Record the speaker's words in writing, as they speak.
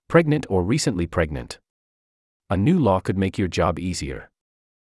Pregnant or recently pregnant. A new law could make your job easier.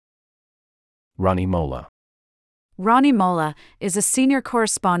 Ronnie Mola. Ronnie Mola is a senior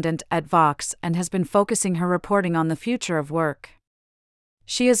correspondent at Vox and has been focusing her reporting on the future of work.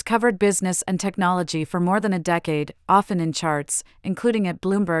 She has covered business and technology for more than a decade, often in charts, including at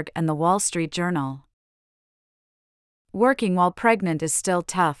Bloomberg and the Wall Street Journal. Working while pregnant is still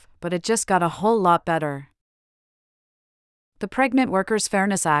tough, but it just got a whole lot better. The Pregnant Workers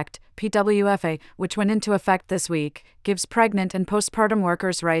Fairness Act, PWFA, which went into effect this week, gives pregnant and postpartum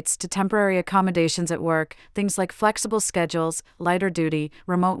workers rights to temporary accommodations at work, things like flexible schedules, lighter duty,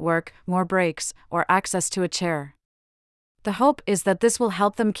 remote work, more breaks, or access to a chair. The hope is that this will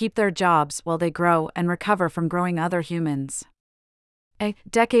help them keep their jobs while they grow and recover from growing other humans. A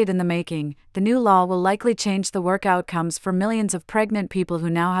decade in the making, the new law will likely change the work outcomes for millions of pregnant people who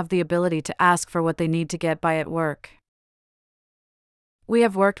now have the ability to ask for what they need to get by at work. We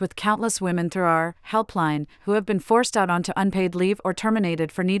have worked with countless women through our helpline who have been forced out onto unpaid leave or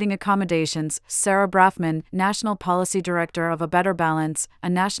terminated for needing accommodations, Sarah Brafman, National Policy Director of A Better Balance, a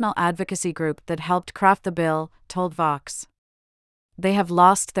national advocacy group that helped craft the bill, told Vox. They have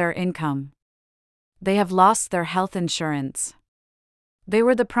lost their income. They have lost their health insurance. They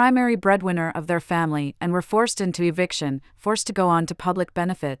were the primary breadwinner of their family and were forced into eviction, forced to go on to public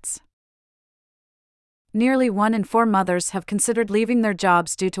benefits. Nearly 1 in 4 mothers have considered leaving their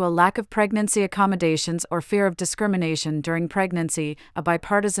jobs due to a lack of pregnancy accommodations or fear of discrimination during pregnancy, a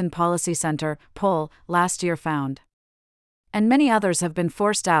bipartisan policy center poll last year found. And many others have been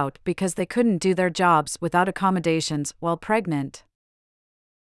forced out because they couldn't do their jobs without accommodations while pregnant.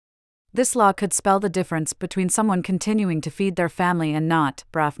 This law could spell the difference between someone continuing to feed their family and not,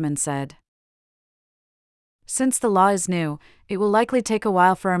 Brafman said. Since the law is new, it will likely take a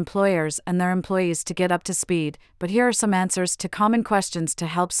while for employers and their employees to get up to speed, but here are some answers to common questions to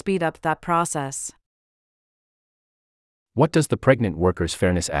help speed up that process. What does the Pregnant Workers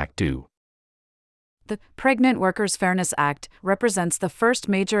Fairness Act do? The Pregnant Workers Fairness Act represents the first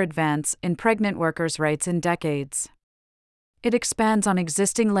major advance in pregnant workers' rights in decades. It expands on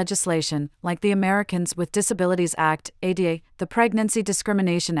existing legislation, like the Americans with Disabilities Act, ADA, the Pregnancy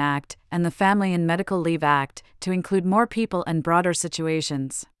Discrimination Act, and the Family and Medical Leave Act, to include more people and broader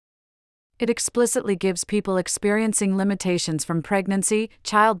situations. It explicitly gives people experiencing limitations from pregnancy,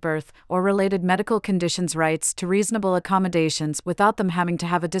 childbirth, or related medical conditions rights to reasonable accommodations without them having to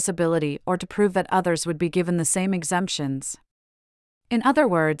have a disability or to prove that others would be given the same exemptions. In other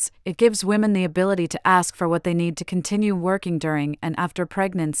words, it gives women the ability to ask for what they need to continue working during and after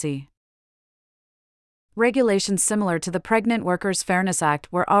pregnancy. Regulations similar to the Pregnant Workers Fairness Act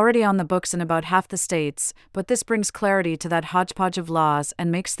were already on the books in about half the states, but this brings clarity to that hodgepodge of laws and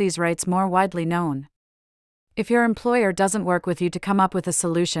makes these rights more widely known. If your employer doesn't work with you to come up with a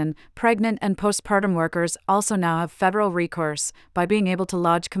solution, pregnant and postpartum workers also now have federal recourse by being able to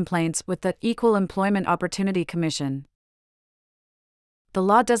lodge complaints with the Equal Employment Opportunity Commission. The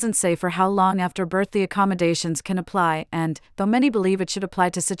law doesn't say for how long after birth the accommodations can apply and, though many believe it should apply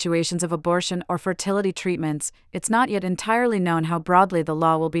to situations of abortion or fertility treatments, it's not yet entirely known how broadly the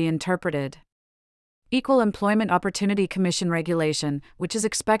law will be interpreted. Equal Employment Opportunity Commission regulation, which is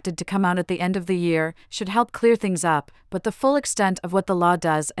expected to come out at the end of the year, should help clear things up, but the full extent of what the law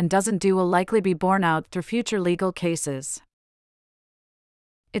does and doesn't do will likely be borne out through future legal cases.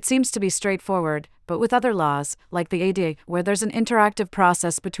 It seems to be straightforward, but with other laws, like the ADA, where there's an interactive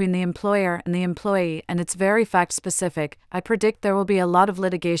process between the employer and the employee and it's very fact-specific, I predict there will be a lot of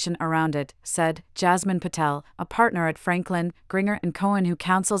litigation around it, said Jasmine Patel, a partner at Franklin, Gringer & Cohen who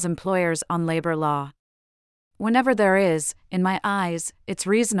counsels employers on labor law. Whenever there is, in my eyes, it's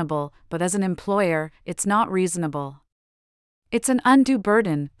reasonable, but as an employer, it's not reasonable. It's an undue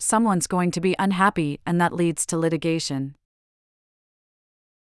burden, someone's going to be unhappy, and that leads to litigation.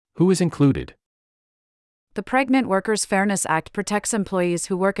 Who is included? The Pregnant Workers Fairness Act protects employees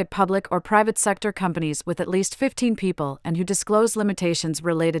who work at public or private sector companies with at least 15 people and who disclose limitations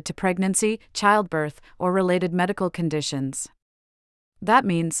related to pregnancy, childbirth, or related medical conditions. That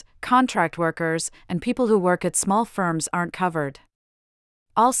means contract workers and people who work at small firms aren't covered.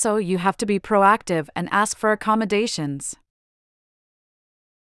 Also, you have to be proactive and ask for accommodations.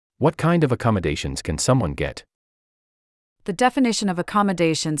 What kind of accommodations can someone get? The definition of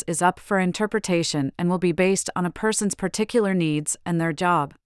accommodations is up for interpretation and will be based on a person's particular needs and their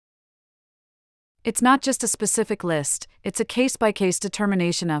job. It's not just a specific list, it's a case-by-case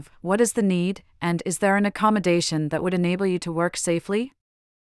determination of what is the need and is there an accommodation that would enable you to work safely?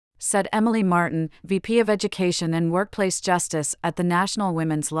 Said Emily Martin, VP of Education and Workplace Justice at the National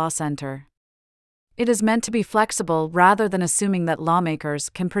Women's Law Center. It is meant to be flexible rather than assuming that lawmakers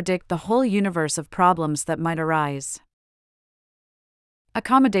can predict the whole universe of problems that might arise.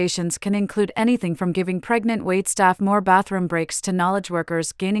 Accommodations can include anything from giving pregnant waitstaff more bathroom breaks to knowledge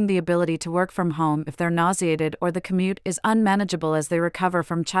workers gaining the ability to work from home if they're nauseated or the commute is unmanageable as they recover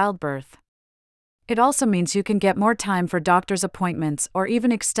from childbirth. It also means you can get more time for doctor's appointments or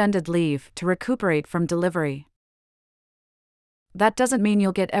even extended leave to recuperate from delivery. That doesn't mean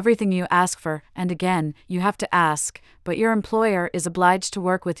you'll get everything you ask for, and again, you have to ask, but your employer is obliged to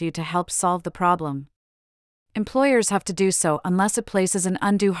work with you to help solve the problem. Employers have to do so unless it places an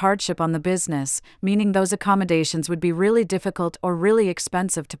undue hardship on the business, meaning those accommodations would be really difficult or really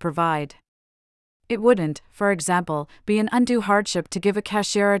expensive to provide. It wouldn't, for example, be an undue hardship to give a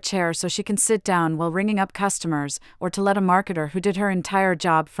cashier a chair so she can sit down while ringing up customers, or to let a marketer who did her entire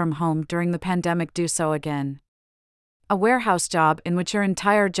job from home during the pandemic do so again. A warehouse job in which your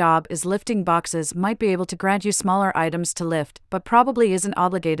entire job is lifting boxes might be able to grant you smaller items to lift, but probably isn't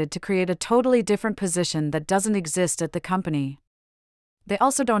obligated to create a totally different position that doesn't exist at the company. They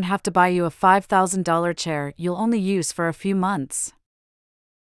also don't have to buy you a $5,000 chair you'll only use for a few months.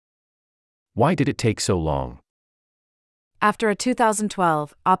 Why did it take so long? After a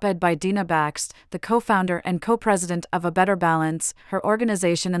 2012 op-ed by Dina Bakst, the co-founder and co-president of A Better Balance, her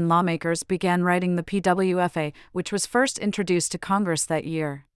organization and lawmakers began writing the PWFA, which was first introduced to Congress that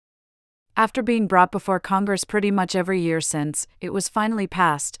year. After being brought before Congress pretty much every year since, it was finally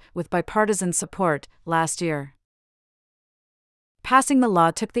passed, with bipartisan support, last year. Passing the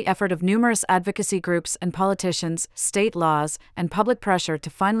law took the effort of numerous advocacy groups and politicians, state laws, and public pressure to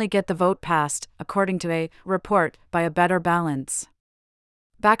finally get the vote passed, according to a report by A Better Balance.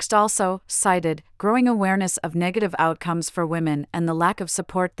 Bakst also cited growing awareness of negative outcomes for women and the lack of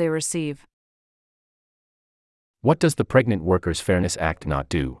support they receive. What does the Pregnant Workers Fairness Act not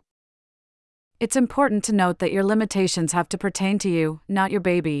do? It's important to note that your limitations have to pertain to you, not your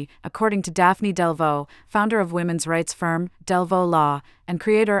baby, according to Daphne Delvaux, founder of women's rights firm, Delvaux Law, and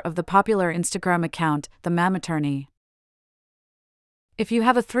creator of the popular Instagram account, The Mamaternity. If you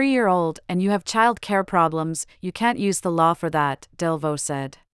have a 3-year-old and you have child care problems, you can't use the law for that, Delvaux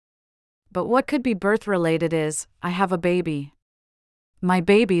said. But what could be birth-related is, I have a baby. My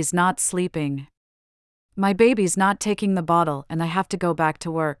baby's not sleeping. My baby's not taking the bottle and I have to go back to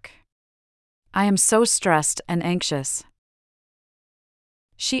work. I am so stressed and anxious.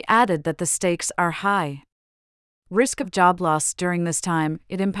 She added that the stakes are high. Risk of job loss during this time,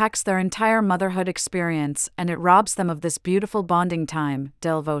 it impacts their entire motherhood experience and it robs them of this beautiful bonding time,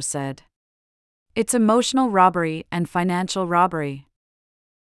 Delvaux said. It's emotional robbery and financial robbery.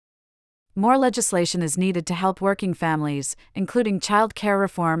 More legislation is needed to help working families, including child care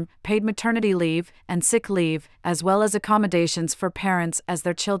reform, paid maternity leave, and sick leave, as well as accommodations for parents as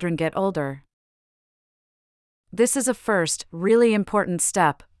their children get older. This is a first, really important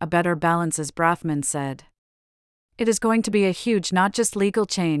step, A Better Balance's Brathman said. It is going to be a huge not just legal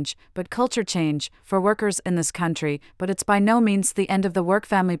change, but culture change, for workers in this country, but it's by no means the end of the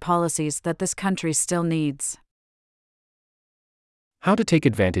work-family policies that this country still needs. How to take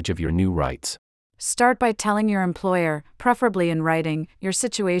advantage of your new rights. Start by telling your employer, preferably in writing, your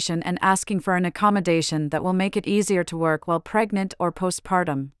situation and asking for an accommodation that will make it easier to work while pregnant or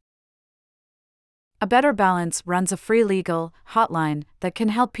postpartum. A Better Balance runs a free legal hotline that can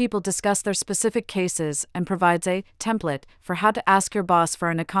help people discuss their specific cases and provides a template for how to ask your boss for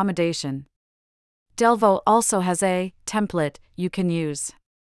an accommodation. Delvaux also has a template you can use.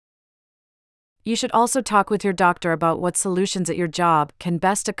 You should also talk with your doctor about what solutions at your job can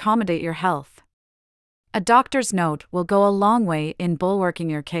best accommodate your health. A doctor's note will go a long way in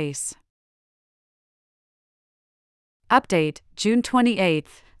bulwarking your case. Update, June 28,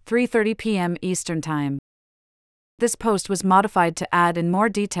 3:30 p.m. Eastern Time. This post was modified to add in more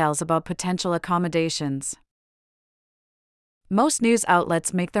details about potential accommodations. Most news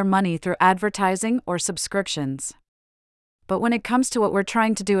outlets make their money through advertising or subscriptions. But when it comes to what we're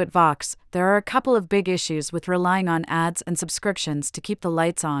trying to do at Vox, there are a couple of big issues with relying on ads and subscriptions to keep the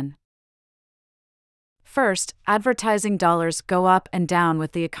lights on. First, advertising dollars go up and down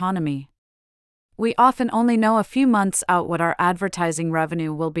with the economy. We often only know a few months out what our advertising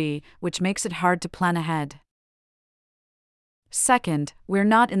revenue will be, which makes it hard to plan ahead. Second, we're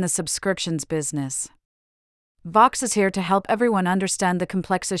not in the subscriptions business. Vox is here to help everyone understand the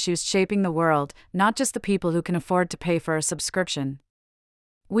complex issues shaping the world, not just the people who can afford to pay for a subscription.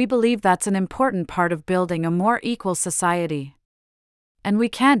 We believe that's an important part of building a more equal society. And we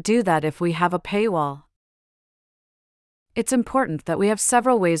can't do that if we have a paywall. It's important that we have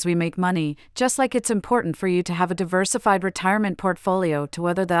several ways we make money, just like it's important for you to have a diversified retirement portfolio to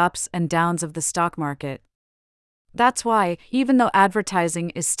weather the ups and downs of the stock market. That's why, even though advertising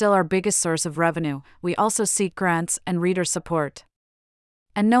is still our biggest source of revenue, we also seek grants and reader support.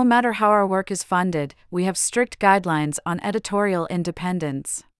 And no matter how our work is funded, we have strict guidelines on editorial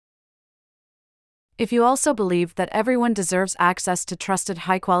independence. If you also believe that everyone deserves access to trusted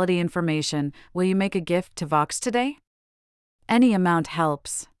high-quality information, will you make a gift to Vox today? Any amount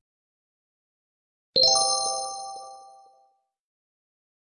helps.